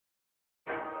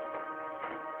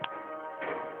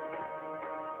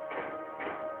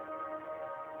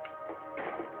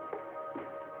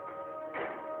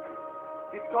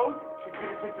code should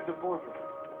get us into the boardroom.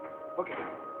 Okay.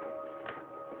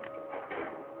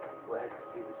 Glad to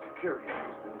see the security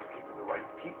system is keeping the right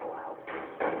people out.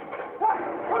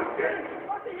 Oh, shit!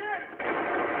 What the heck?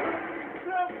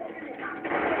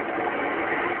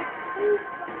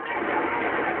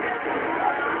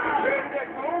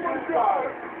 Oh, my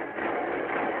God!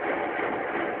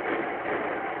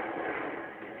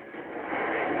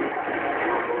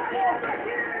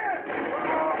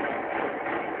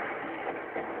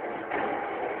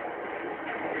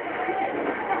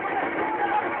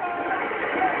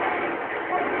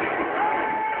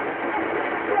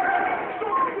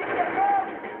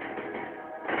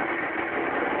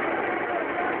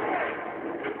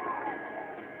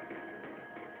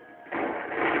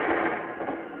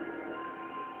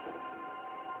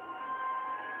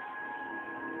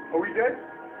 Are we dead?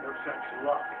 No such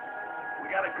luck. We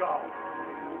gotta go.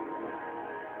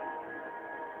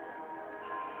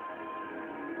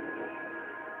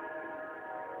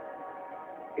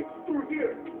 It's through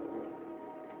here.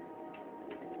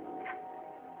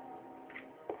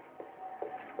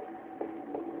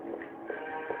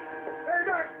 Hey,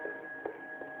 Max!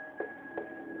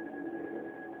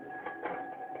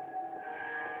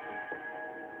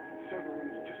 Server room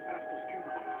is just past those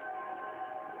cubicles.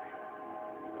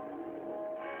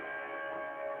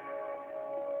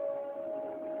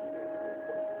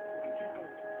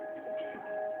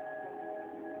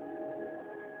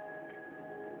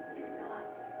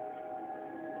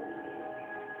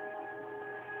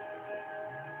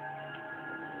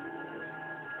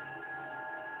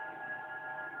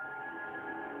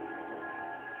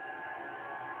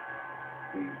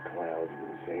 These clowns were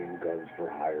the same guns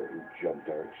for hire who jumped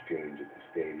our exchange at the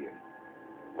stadium.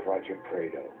 Crotch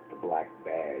Prado, the Black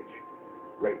Badge,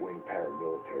 right-wing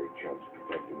paramilitary chumps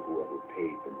protecting whoever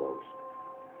paid the most.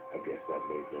 I guess that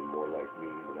made them more like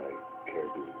me than I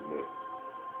cared to admit.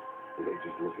 Were they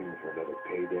just looking for another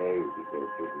payday, or did their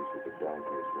business with the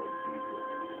Broncos run deeper?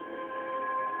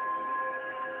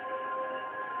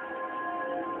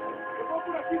 Eu vou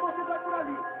por aqui, você vai por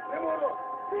ali.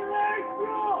 Demorou.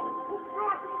 Silêncio! O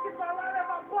próximo que falar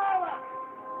leva bala!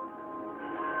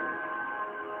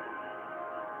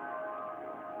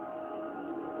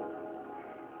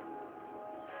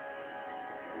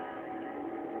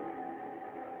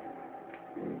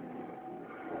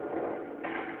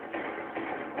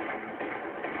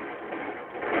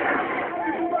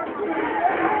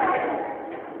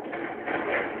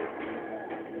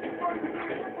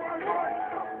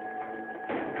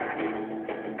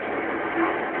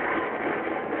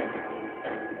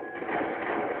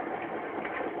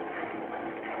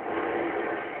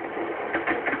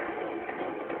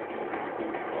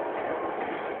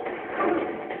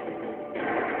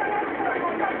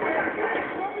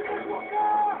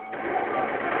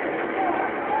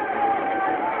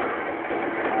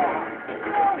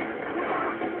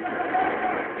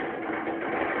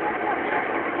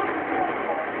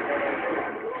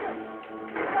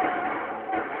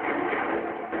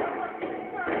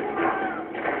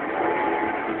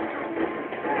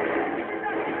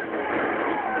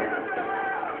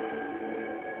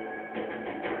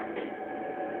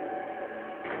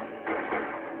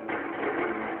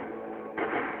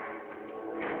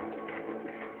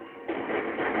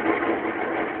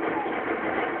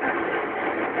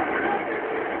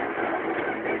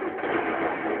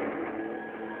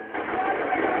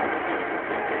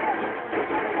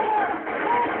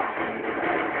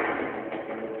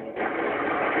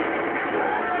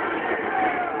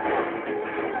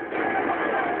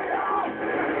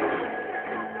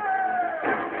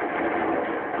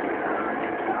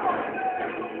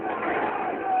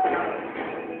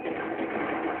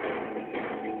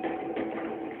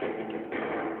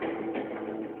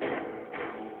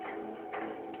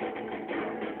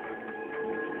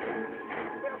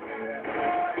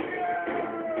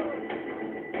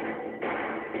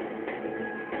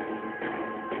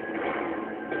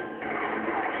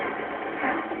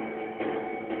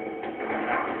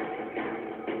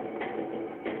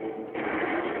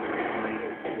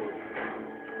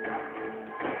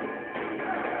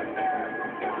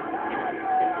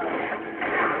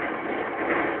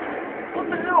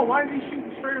 Why is he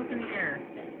shooting straight up in the air?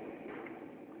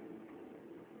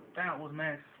 That was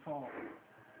Max's fault.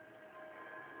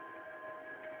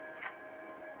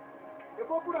 Eu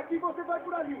vou por aqui, você vai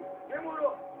por ali.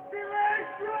 Demorou.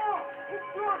 Silêncio!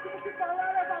 O próximo que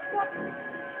falar leva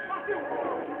bala!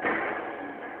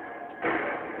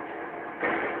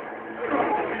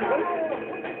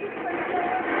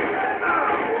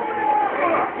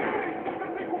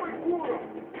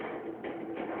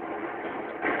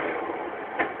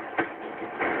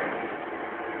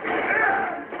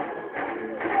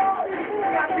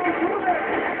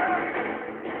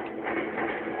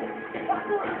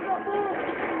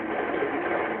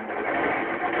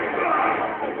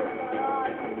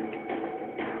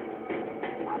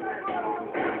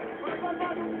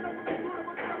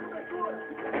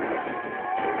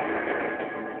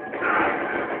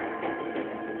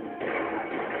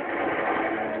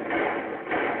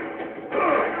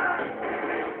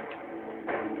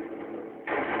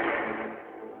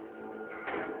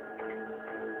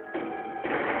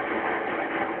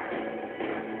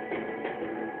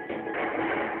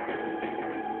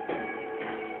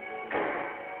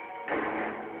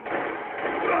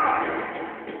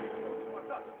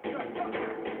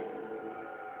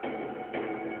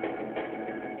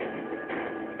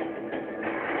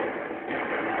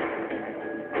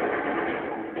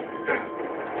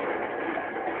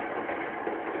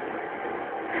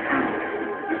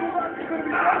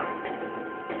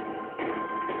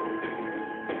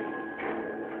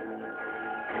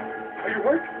 Are you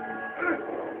hurt?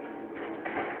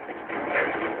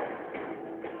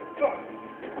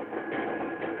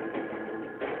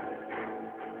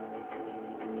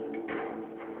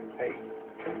 Hey,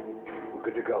 we're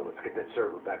good to go. Let's get that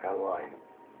server back online.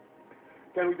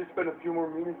 Can we just spend a few more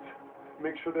minutes?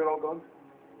 Make sure they're all gone?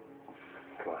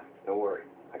 Come on, don't worry.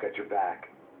 I got your back.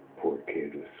 Poor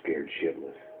kid was scared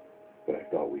shitless, but I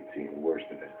thought we'd seen the worst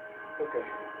of it. Okay.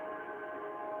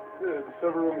 The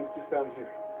server room is just down here.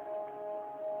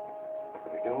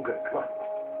 We're doing good. Come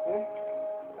on.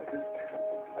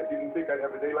 I didn't think I'd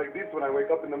have a day like this when I wake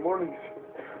up in the mornings.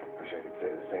 Wish I could say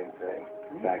the same thing.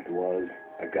 Fact was,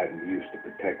 I've gotten used to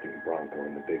protecting Bronco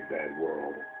in the big bad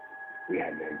world. We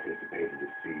hadn't anticipated a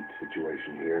siege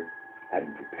situation here.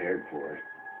 Hadn't prepared for it.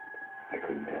 I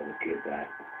couldn't tell the kid that.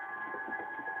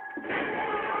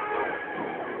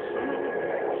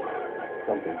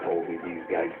 Something told me these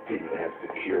guys didn't have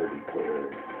security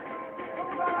clearance.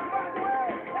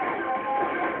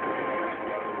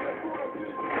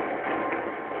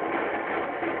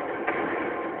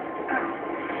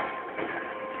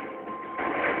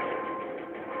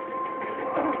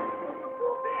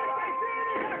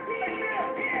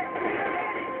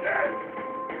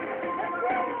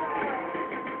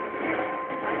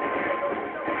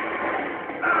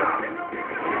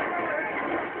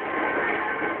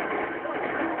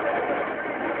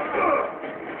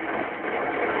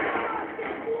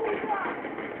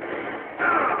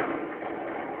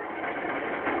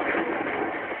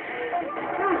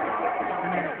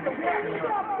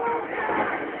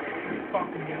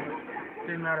 Fucking do it.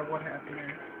 Didn't matter what happened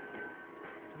there.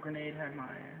 The grenade had my ass.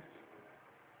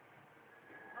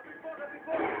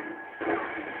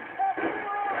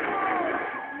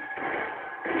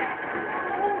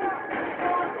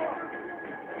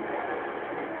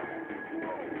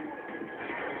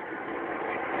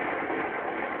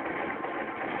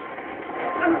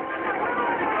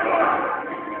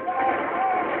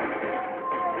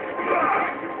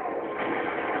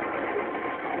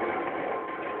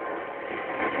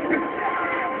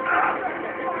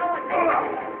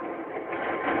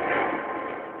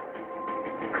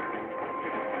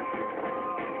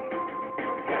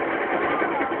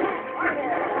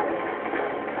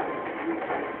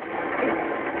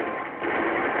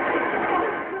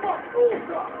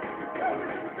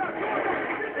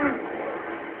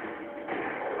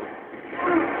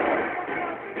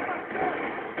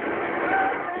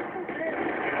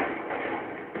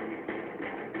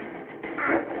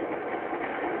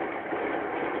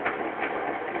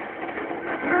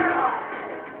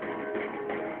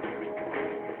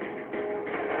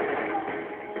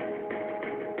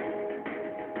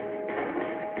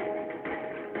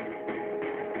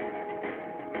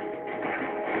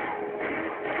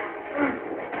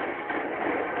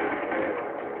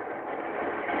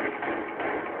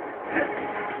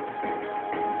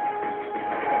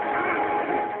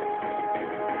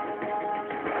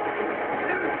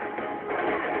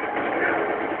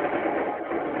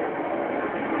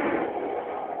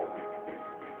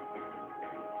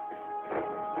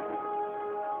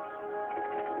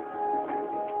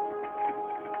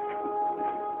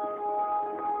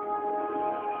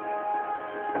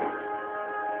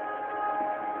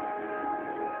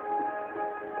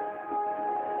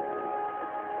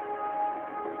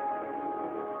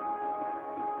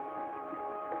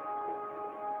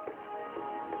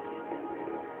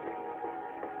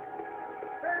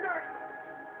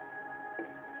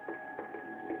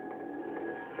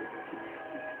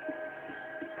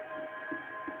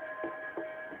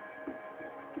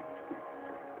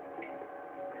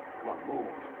 Come on, move.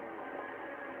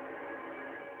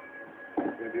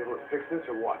 Gonna be able to fix this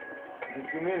or what? In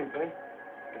 2 minutes, eh?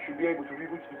 I should be able to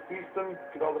reroute the system,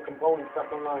 get all the components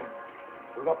back online.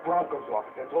 We're not Bronco's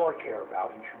office. That's all I care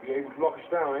about. You should be able to lock us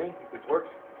down, eh? If this works.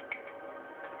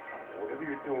 Whatever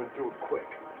you're doing, do it quick.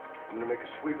 I'm gonna make a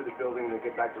sweep of the building and then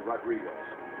get back to Rodriguez.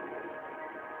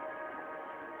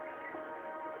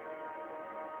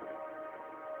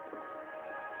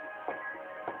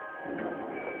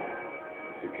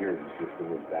 The security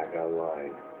system is back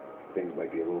online. Things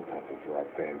might be a little tougher for our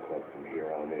fan club from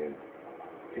here on in.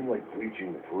 Seemed like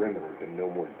breaching the perimeter has been no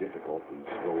more difficult than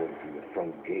strolling through the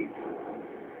front gate.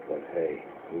 But hey,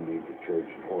 who needs a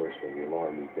Trojan horse when the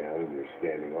alarm is down and your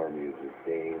standing army is a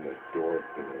dame, a dork,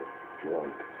 and a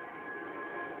drunk?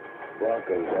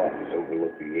 Bronco's office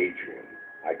overlooked the atrium.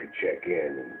 I could check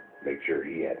in and make sure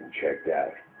he hadn't checked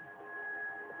out.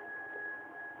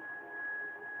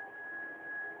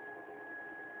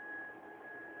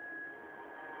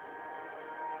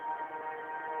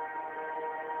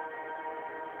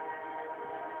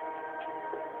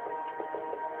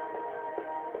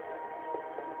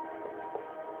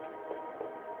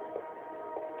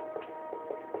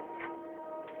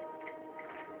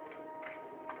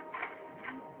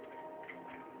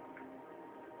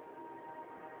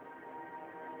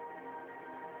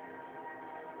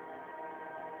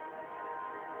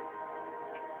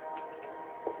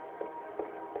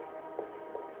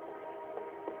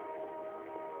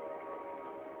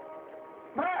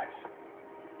 Max!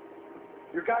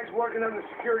 Your guy's working on the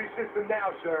security system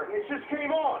now, sir. It just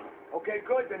came on. Okay,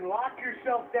 good. Then lock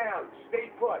yourself down.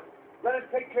 Stay put. Let us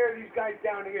take care of these guys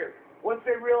down here. Once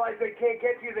they realize they can't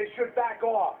get to you, they should back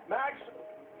off. Max,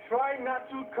 try not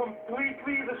to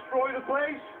completely destroy the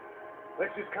place.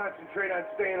 Let's just concentrate on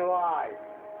staying alive.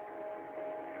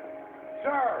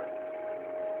 Sir!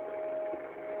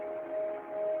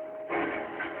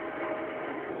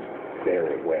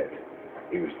 There it went.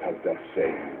 He was tucked up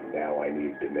safe. Now I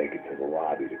need to make it to the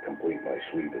lobby to complete my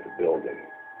sweep of the building,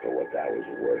 for what that was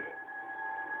worth.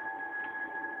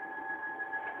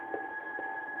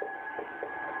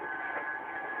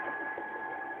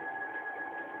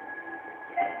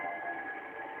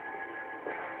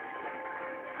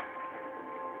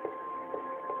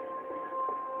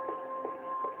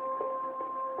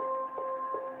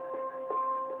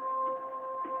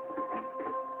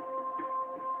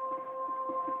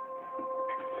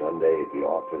 Sunday at the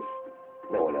office.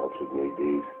 No one else would need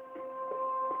these.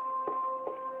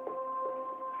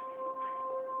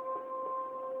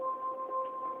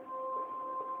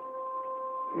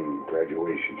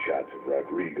 Graduation shots of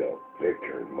Rodrigo,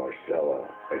 Victor, and Marcella,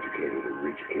 educated at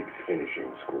rich kids'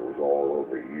 finishing schools all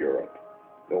over Europe.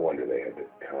 No wonder they had the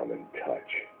common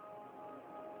touch.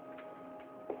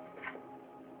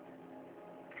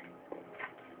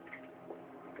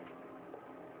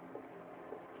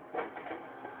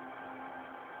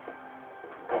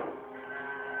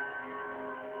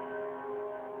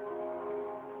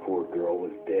 Poor girl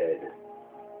was dead,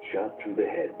 shot through the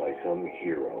head by some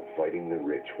hero fighting the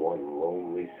rich one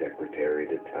lonely secretary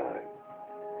at a time.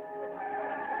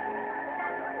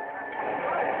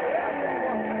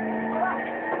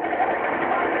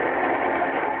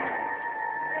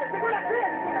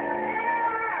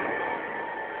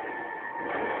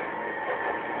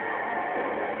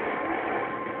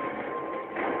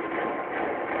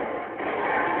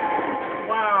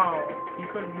 Wow, he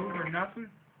couldn't move or nothing?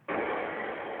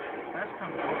 That's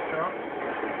kind of fucked up.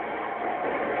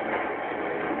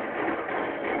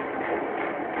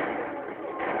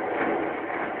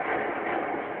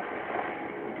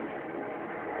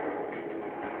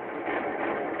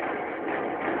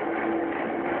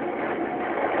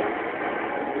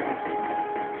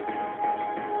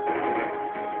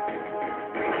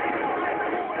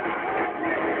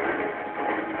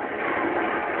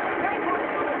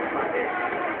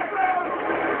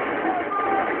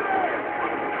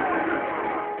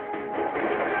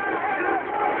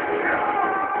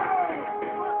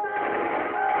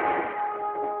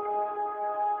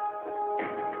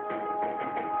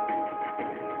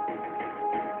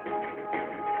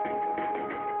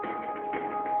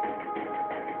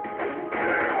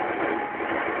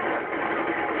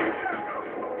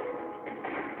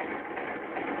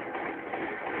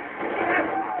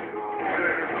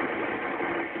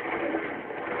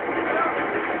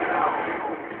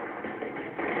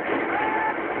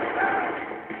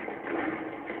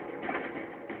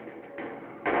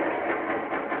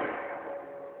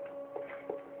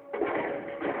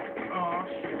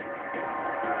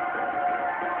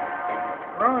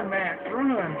 Run, Max,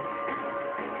 run!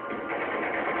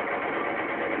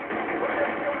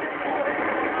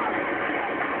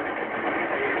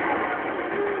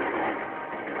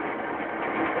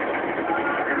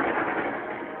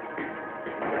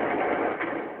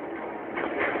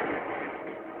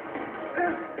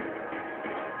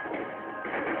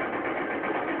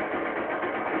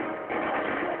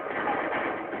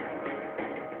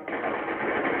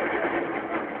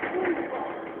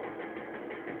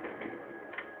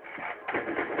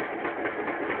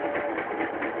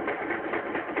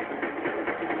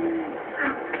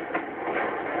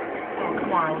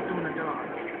 Come on, I was doing a dodge.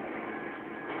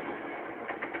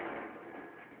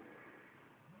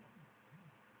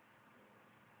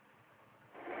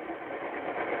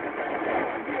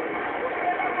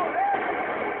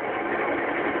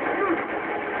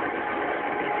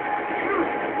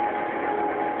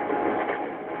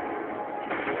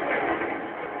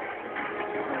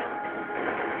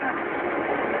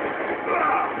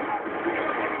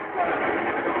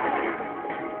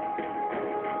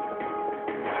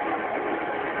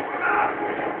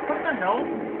 No,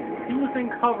 he was in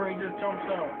cover, he just jumps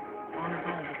out on his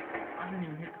own. I didn't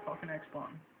even hit the fucking X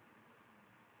button.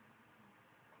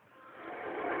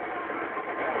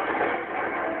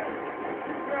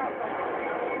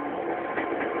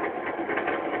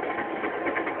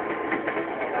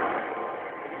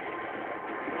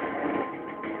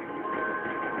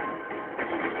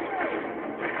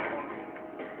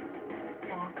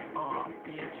 Fuck off,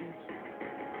 bitches.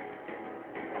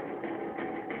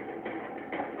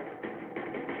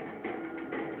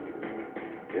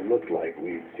 It looked like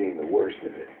we'd seen the worst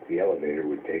of it. The elevator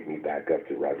would take me back up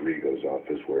to Rodrigo's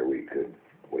office where we could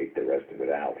wait the rest of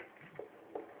it out.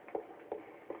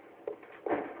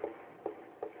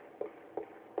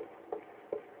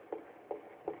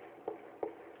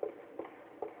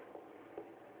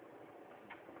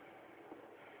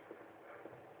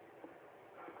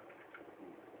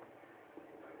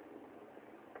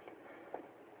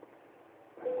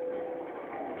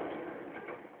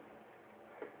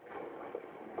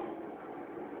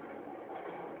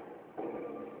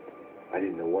 I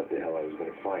didn't know what the hell I was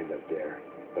going to find up there,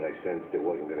 but I sensed it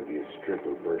wasn't going to be a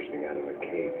stripper bursting out of a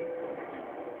cave.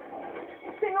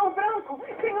 Senor Branco!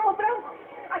 Senor Branco!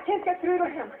 I can't get through to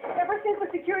him. Ever since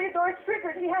the security door is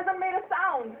triggered, he hasn't made a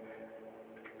sound.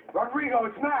 Rodrigo,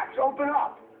 it's Max. Open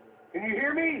up. Can you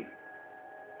hear me?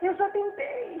 Eu já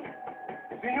tentei.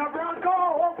 Senor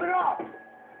Branco, open up.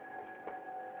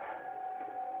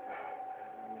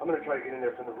 I'm going to try to get in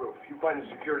there from the roof. You find the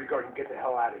security guard and get the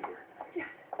hell out of here. Yes.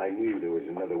 I knew there was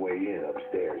another way in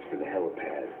upstairs to the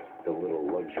helipad, the little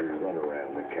luxury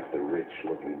runaround that kept the rich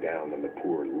looking down on the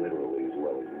poor literally as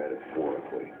well as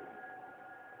metaphorically.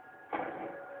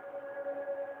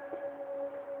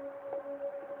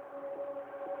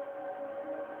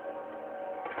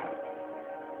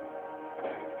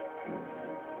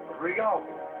 Rodrigo!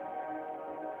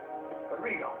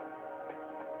 Rodrigo!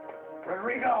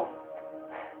 Rodrigo!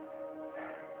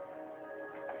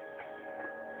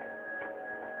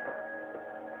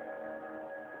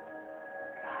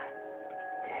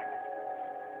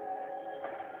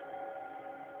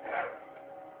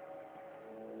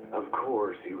 Of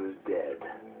course, he was dead.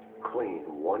 Clean,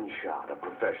 one shot, a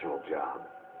professional job.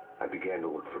 I began to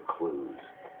look for clues.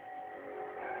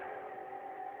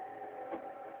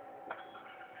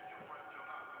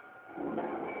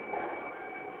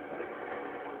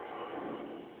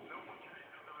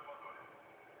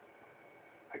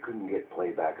 I couldn't get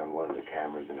playback on one of the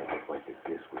cameras, and it looked like the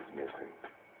disc was missing.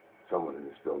 Someone in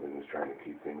this building was trying to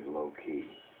keep things low-key.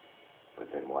 But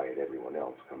then why had everyone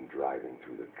else come driving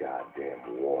through the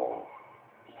goddamn wall?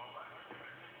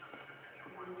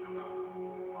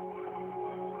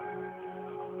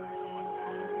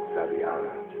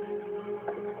 Fabiana.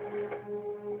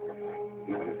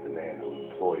 Even if the man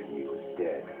who employed me was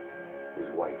dead,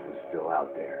 his wife was still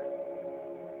out there.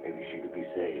 Maybe she could be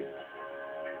saved.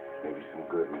 Maybe some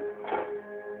good.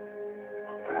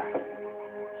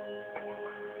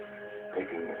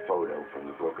 Taking the photo from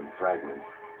the broken fragment,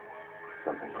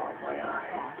 something caught my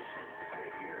eye.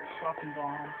 Fucking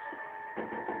bombs.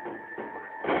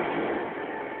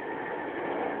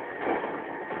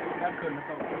 That couldn't have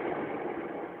helped.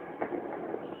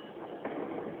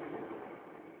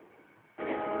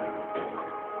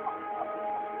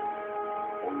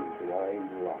 Only blind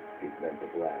luck it meant the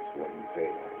blast wasn't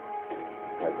fatal.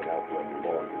 If I'd been out for any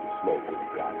longer, the smoke would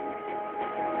have gotten me.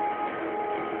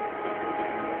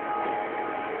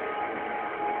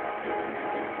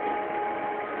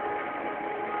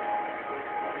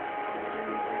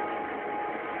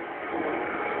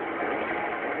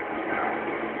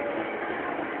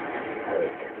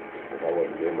 If I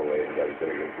wasn't immolated, I was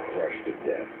going to get crushed to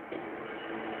death.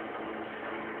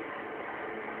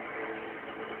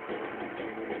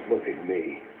 Look at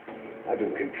me. I've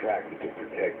been contracted to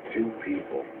protect two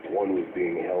people. One was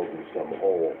being held in some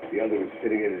hole. The other was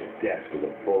sitting at his desk with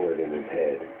a bullet in his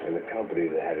head. And the company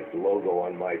that had its logo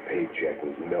on my paycheck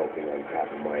was melting on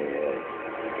top of my head.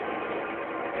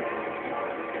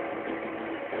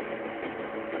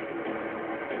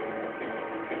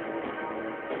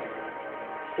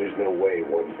 There's no way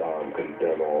one bomb could have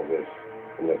done all this.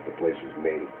 Unless the place was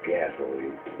made of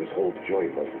gasoline. This whole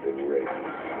joint must have been rigged.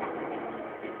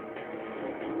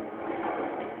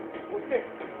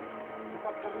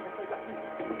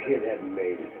 The kid hadn't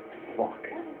made it. Fuck.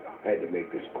 I had to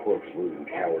make this corpse-losing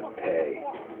coward pay.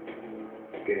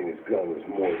 Getting his gun was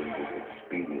more than just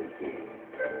expediency.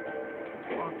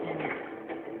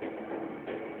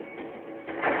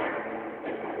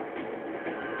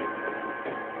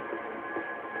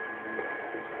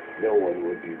 No one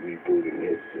would be rebooting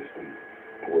his system.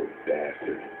 Poor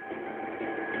bastard.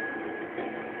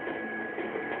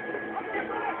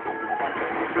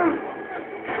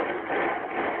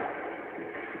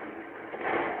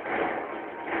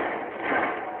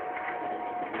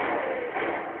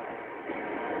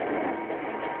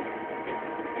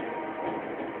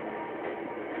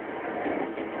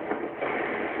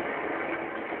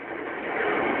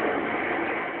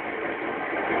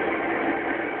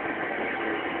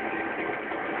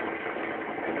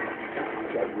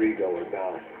 Rodrigo or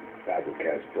not,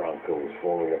 Fabricat's Bronco was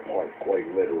falling apart quite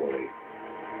literally.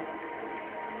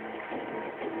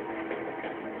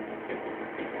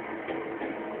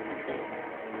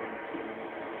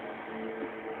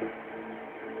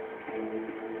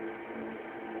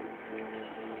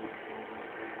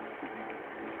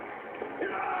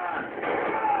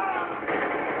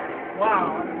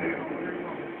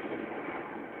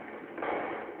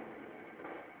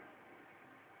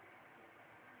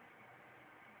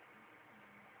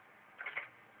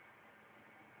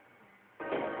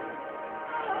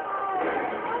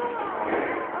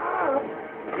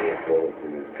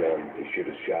 gun. He should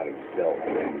have shot himself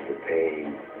and aimed for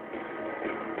Payne.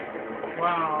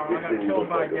 Wow, This I got didn't killed look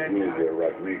by a like a dead room guy. where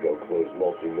Rodrigo closed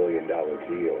multi-million-dollar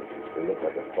deals. It looked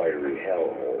like a fiery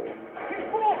hellhole.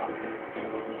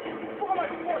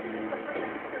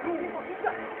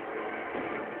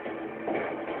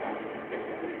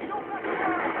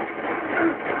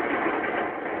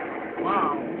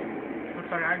 Wow.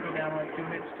 Looks like I go down like 2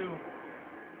 hits too.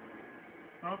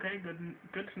 Okay,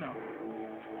 good to know.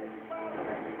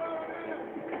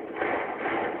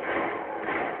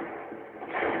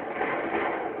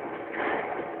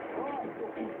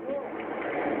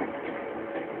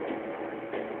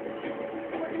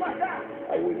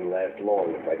 I wouldn't last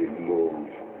long if I didn't move.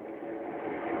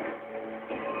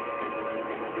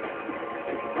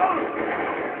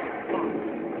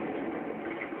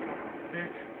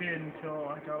 This hid until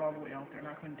I got all the way out there and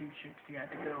I couldn't do shit because he had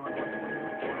to go.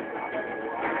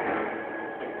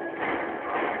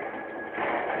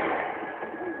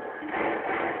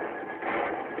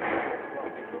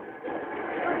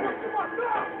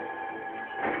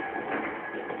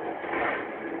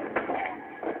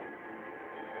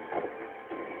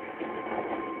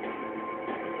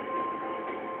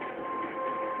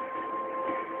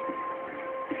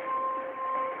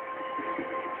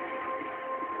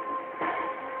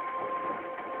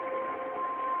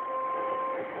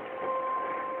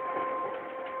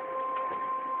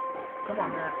 Come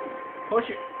on, Matt. Push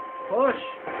it. Push.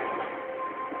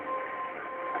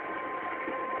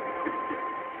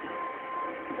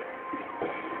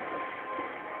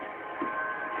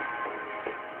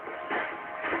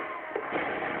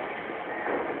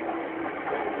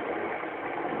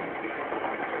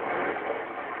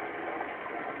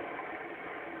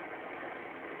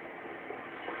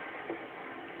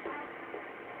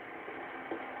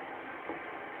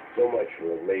 So much for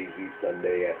a lazy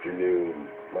Sunday afternoon.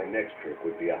 My next trick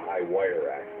would be a high wire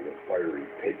act with a fiery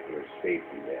pit for a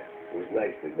safety net. It was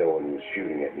nice that no one was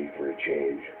shooting at me for a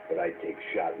change, but I'd take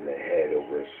shot in the head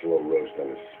over a slow roast on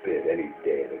a spit any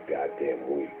day of the goddamn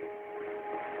week.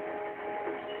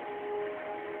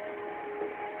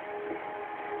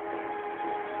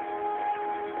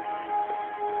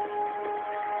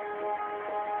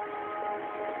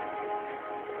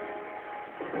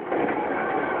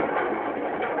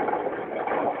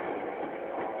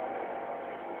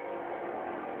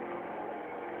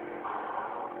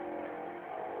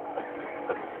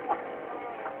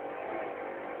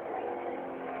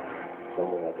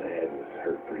 Someone up ahead was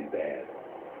hurt pretty bad.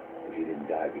 If he didn't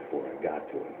die before I got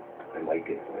to him, I might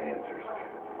get some answers.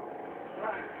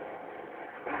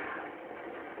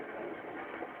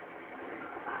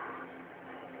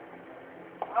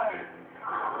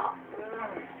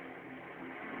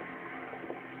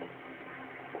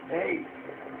 Hey!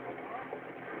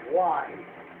 Why?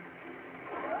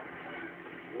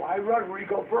 Why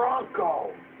Rodrigo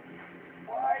Bronco?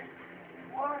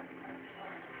 What?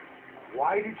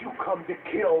 Why did you come to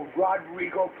kill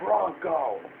Rodrigo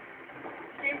Bronco?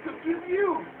 Came to kill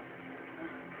you.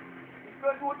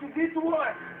 Because what you did to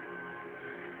us.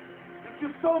 You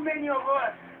killed so many of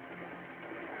us.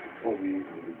 Only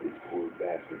this poor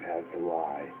bastard had to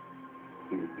lie.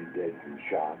 He would be dead from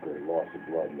shock or loss of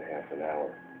blood in half an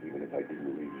hour, even if I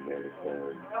didn't leave him there to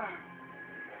burn.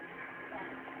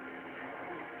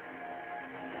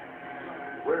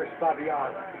 Where's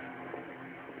Fabiana?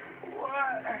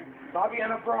 What?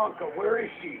 Fabiana Bronco, where is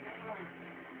she?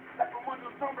 Everyone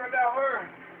was talking about her.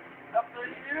 After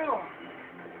you.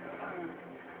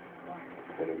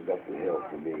 But it was up the hill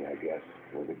for me, I guess,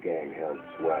 where the gang held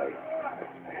sway.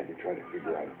 I had to try to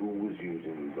figure out who was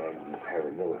using these angry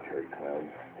paramilitary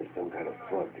clowns as some kind of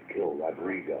front to kill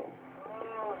Rodrigo.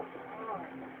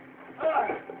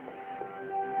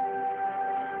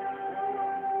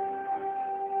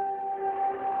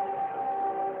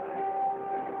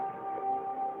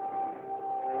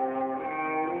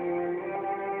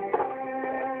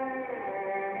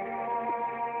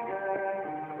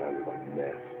 Sounded like a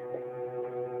mess.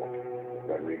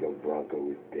 Rodrigo Bronco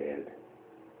was dead.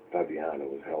 Fabiana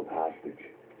was held hostage.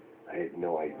 I had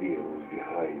no idea who was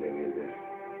behind any of this.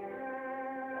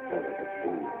 I felt like a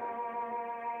fool.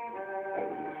 I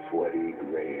was a sweaty,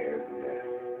 gray-haired mess.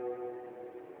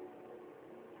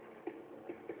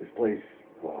 This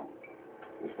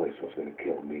place was going to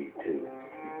kill me, too.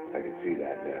 I could see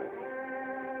that now.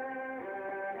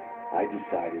 I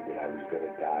decided that I was going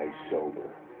to die sober,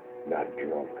 not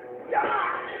drunk.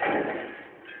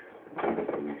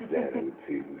 At least then I would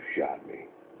see who shot me.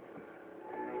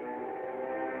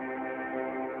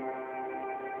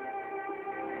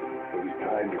 It was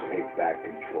time to take back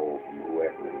control from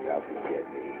whoever was out to get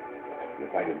me. And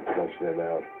if I didn't flush them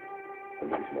out, At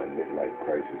least my midlife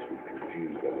crisis would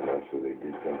confuse them enough so they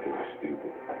did something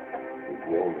stupid. It was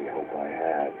the only hope I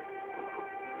had.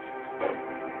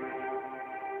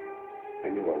 I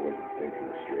knew I wasn't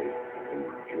thinking straight. And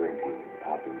drinking and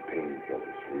popping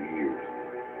painkillers for years.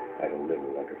 I had a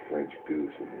liver like a French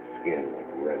goose and the skin like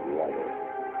red leather.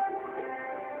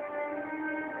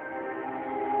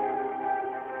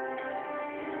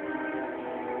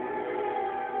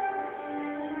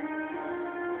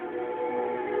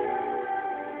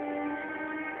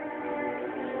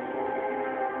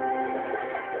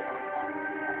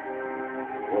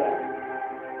 Well,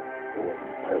 it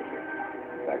wasn't perfect.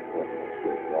 In fact, it wasn't as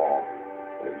good at all.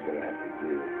 But it was going to have to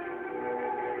do.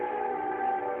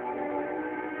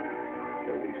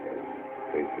 At least I was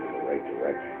facing in the right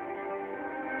direction.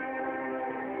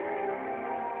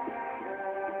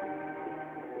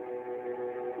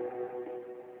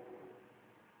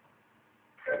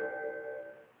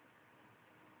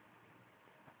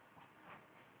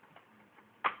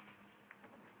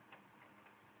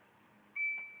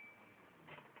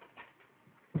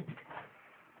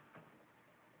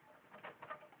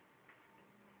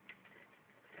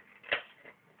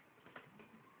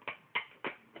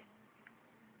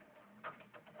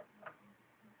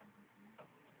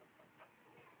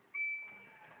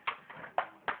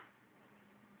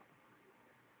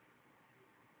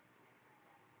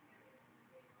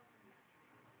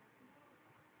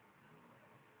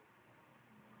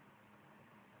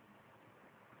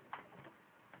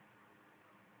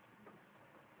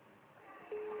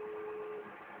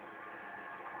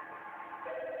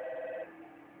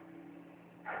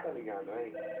 Tá ligado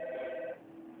aí?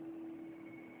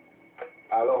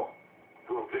 Alô?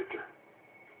 Hello, Victor.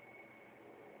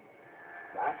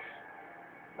 Max?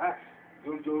 Max,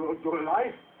 you're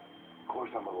alive? Of course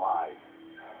I'm alive.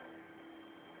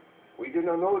 We did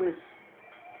not know this.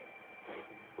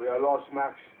 We are lost,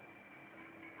 Max.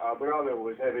 Our brother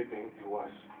was everything to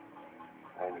us.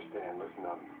 I understand. Listen,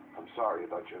 I'm sorry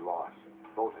about your loss.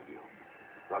 Both of you.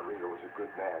 Rodrigo was a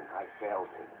good man. I failed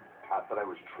him. But I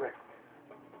was tricked.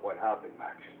 What happened,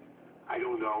 Max? I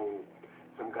don't know.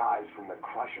 Some guys from the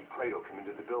Crush of Prado come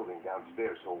into the building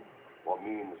downstairs, so while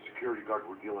me and the security guard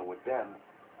were dealing with them,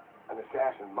 an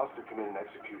assassin must have come in and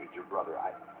executed your brother.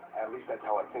 At least that's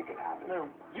how I think it happened. No,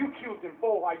 you killed him,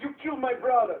 boy. You killed my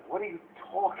brother. What are you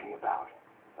talking about?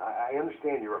 I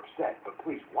understand you're upset, but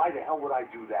please, why the hell would I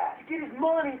do that? To get his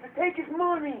money, to take his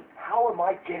money. How am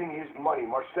I getting his money,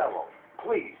 Marcelo?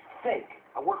 Please, think.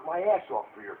 I worked my ass off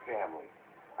for your family.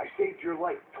 I saved your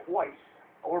life twice,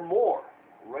 or more.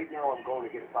 Right now I'm going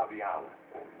to get Fabiana.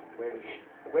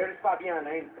 Where is Fabiana,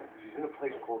 eh? She's in a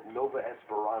place called Nova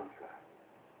Esperanza.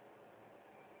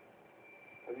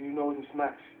 How do you know this,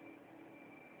 Max?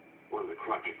 One of the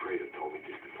Crotch of Prado told me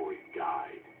just before he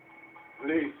died.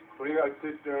 Please, bring our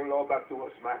sister-in-law back to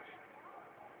us, Max.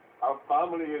 Our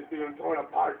family is being torn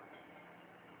apart.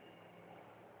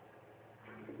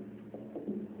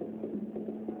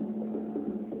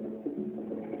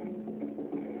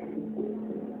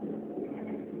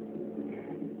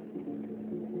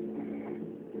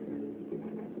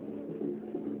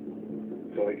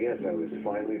 So I guess I was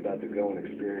finally about to go and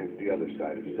experience the other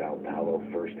side of Sao Paulo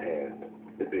firsthand.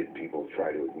 The bit people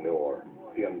try to ignore.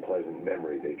 The unpleasant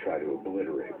memory they try to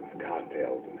obliterate with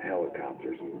cocktails and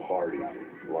helicopters and parties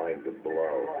and lines of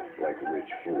blow, like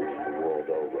rich fools the world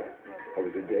over. I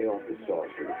was a day off the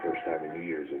sauce for the first time in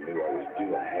years and knew I was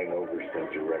due a hangover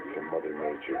sent direct from Mother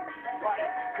Nature.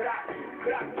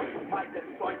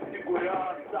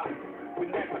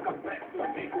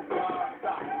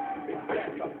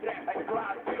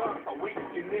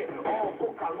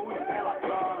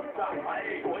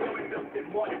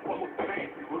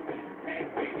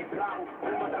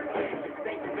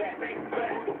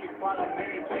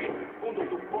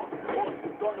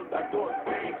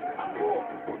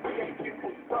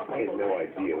 I had no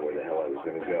idea where the hell I was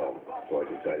going to go, so I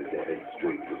decided to head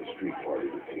straight for the street party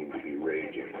that seemed to be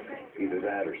raging. Either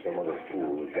that or some other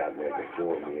fool had gotten there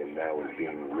before me and now was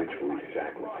being ritually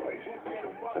sacrificed.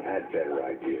 I've had better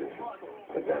ideas,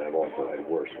 but then I've also had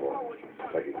worse ones,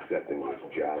 like accepting this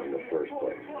job in the first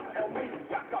place.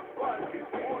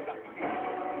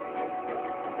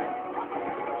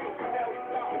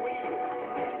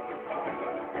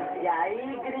 E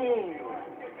aí, gringo?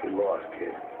 Get lost,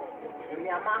 kid. Eu me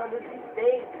amarro nos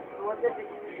steaks. Você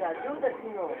precisa de ajuda,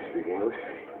 senhor? Speak English?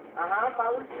 Aham,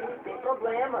 falo sim, sem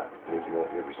problema. Need to know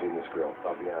if you've ever seen this girl.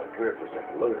 Fabiana, come here for a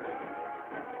second. Look at her.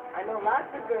 I know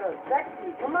lots of girls.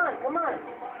 Sexy. Come on, come on.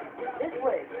 This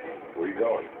way. Where are you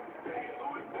going?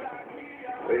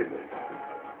 Wait a minute.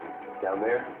 Down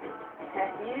there? É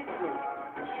isso.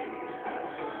 Jesus.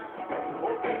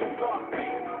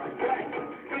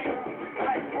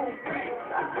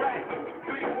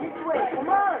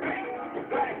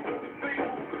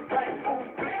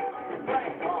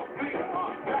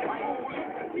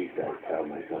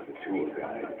 myself a tour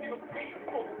guide.